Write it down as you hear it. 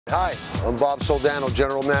Hi, I'm Bob Soldano,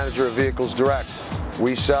 General Manager of Vehicles Direct.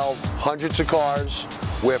 We sell hundreds of cars.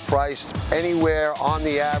 We're priced anywhere on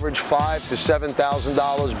the average $5,000 to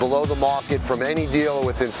 $7,000 below the market from any dealer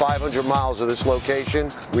within 500 miles of this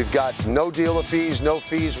location. We've got no dealer fees, no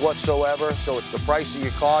fees whatsoever, so it's the price of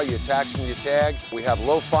your car, your tax and your tag. We have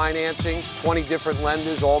low financing, 20 different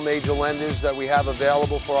lenders, all major lenders that we have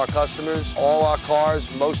available for our customers. All our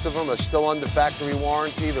cars, most of them are still under factory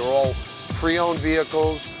warranty. They're all pre-owned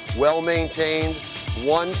vehicles, well maintained.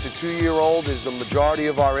 1 to 2 year old is the majority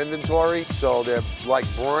of our inventory, so they're like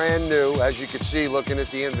brand new, as you can see looking at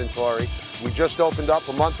the inventory. We just opened up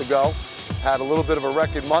a month ago, had a little bit of a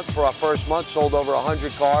record month for our first month, sold over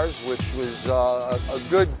 100 cars, which was a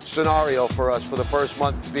good scenario for us for the first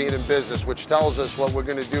month being in business, which tells us what we're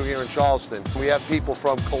going to do here in Charleston. We have people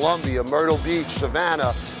from Columbia, Myrtle Beach,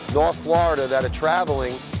 Savannah, North Florida that are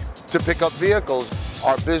traveling to pick up vehicles.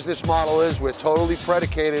 Our business model is we're totally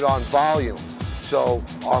predicated on volume. So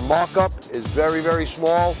our markup is very, very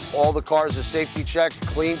small. All the cars are safety checked.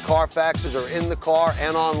 Clean Carfaxes are in the car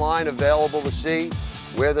and online available to see.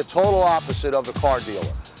 We're the total opposite of the car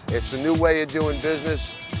dealer. It's a new way of doing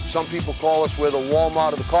business. Some people call us, we're the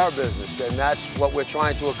Walmart of the car business, and that's what we're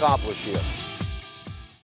trying to accomplish here.